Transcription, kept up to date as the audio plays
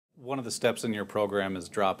One of the steps in your program is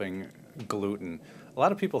dropping gluten. A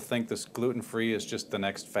lot of people think this gluten-free is just the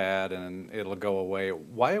next fad and it'll go away.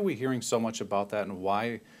 Why are we hearing so much about that, and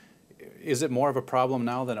why is it more of a problem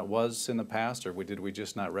now than it was in the past, or did we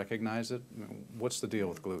just not recognize it? What's the deal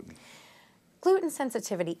with gluten? Gluten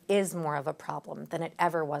sensitivity is more of a problem than it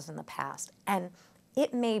ever was in the past. And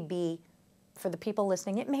it may be, for the people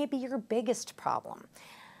listening, it may be your biggest problem.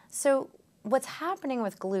 So what's happening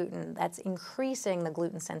with gluten that's increasing the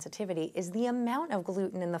gluten sensitivity is the amount of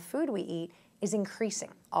gluten in the food we eat is increasing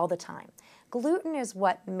all the time. Gluten is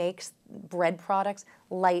what makes bread products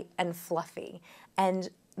light and fluffy. And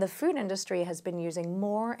the food industry has been using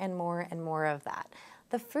more and more and more of that.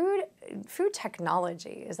 The food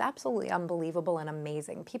technology is absolutely unbelievable and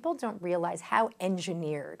amazing. People don't realize how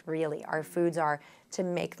engineered, really, our foods are to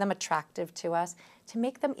make them attractive to us, to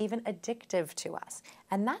make them even addictive to us.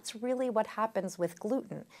 And that's really what happens with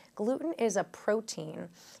gluten. Gluten is a protein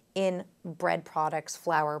in bread products,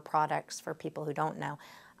 flour products, for people who don't know.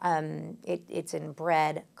 It's in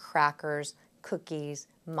bread, crackers, cookies,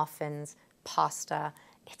 muffins, pasta.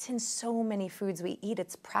 It's in so many foods we eat.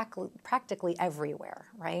 It's practically everywhere,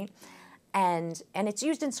 right? And it's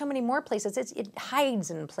used in so many more places. It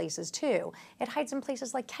hides in places too. It hides in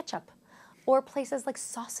places like ketchup or places like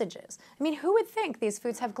sausages. I mean, who would think these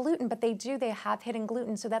foods have gluten? But they do. They have hidden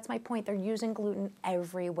gluten. So that's my point. They're using gluten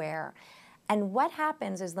everywhere. And what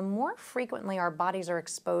happens is the more frequently our bodies are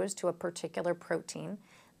exposed to a particular protein,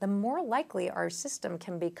 the more likely our system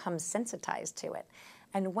can become sensitized to it.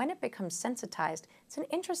 And when it becomes sensitized, it's an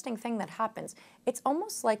interesting thing that happens. It's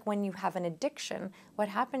almost like when you have an addiction, what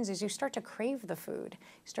happens is you start to crave the food.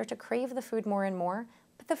 You start to crave the food more and more,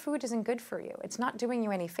 but the food isn't good for you. It's not doing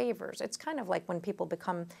you any favors. It's kind of like when people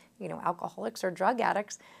become, alcoholics or drug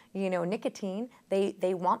addicts, nicotine,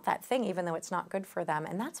 they want that thing even though it's not good for them.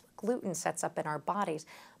 And that's what gluten sets up in our bodies.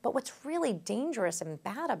 But what's really dangerous and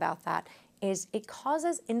bad about that is it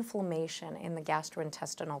causes inflammation in the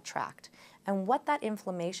gastrointestinal tract. And what that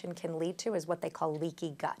inflammation can lead to is what they call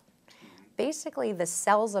leaky gut. Basically, the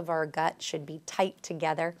cells of our gut should be tight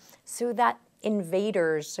together so that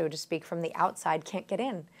invaders, so to speak, from the outside can't get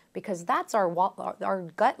in, because that's our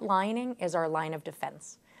gut lining is our line of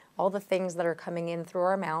defense. All the things that are coming in through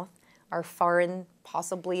our mouth are foreign,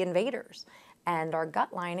 possibly invaders. And our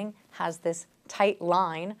gut lining has this tight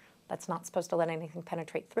line that's not supposed to let anything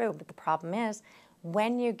penetrate through. But the problem is,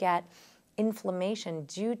 when you get inflammation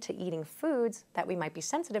due to eating foods that we might be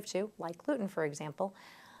sensitive to, like gluten, for example,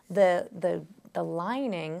 the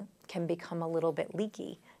lining can become a little bit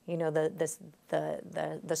leaky. The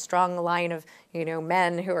strong line of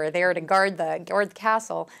men who are there to guard the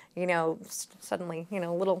castle. Suddenly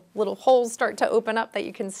little holes start to open up that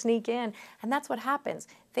you can sneak in, and that's what happens.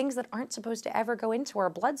 Things that aren't supposed to ever go into our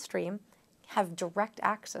bloodstream have direct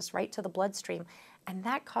access right to the bloodstream, and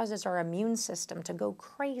that causes our immune system to go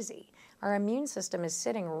crazy. Our immune system is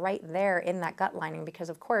sitting right there in that gut lining because,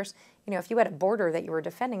 of course, if you had a border that you were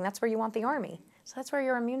defending, that's where you want the army. So that's where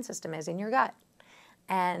your immune system is, in your gut.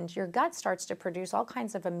 And your gut starts to produce all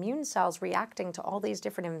kinds of immune cells reacting to all these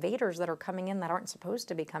different invaders that are coming in that aren't supposed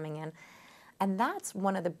to be coming in. And that's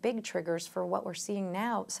one of the big triggers for what we're seeing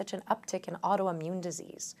now, such an uptick in autoimmune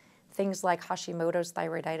disease. Things like Hashimoto's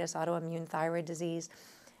thyroiditis, autoimmune thyroid disease,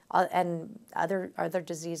 and other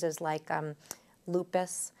diseases like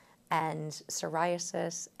lupus and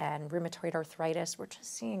psoriasis and rheumatoid arthritis. We're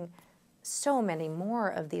just seeing so many more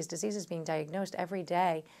of these diseases being diagnosed every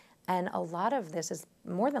day. And a lot of this is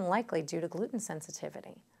more than likely due to gluten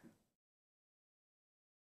sensitivity.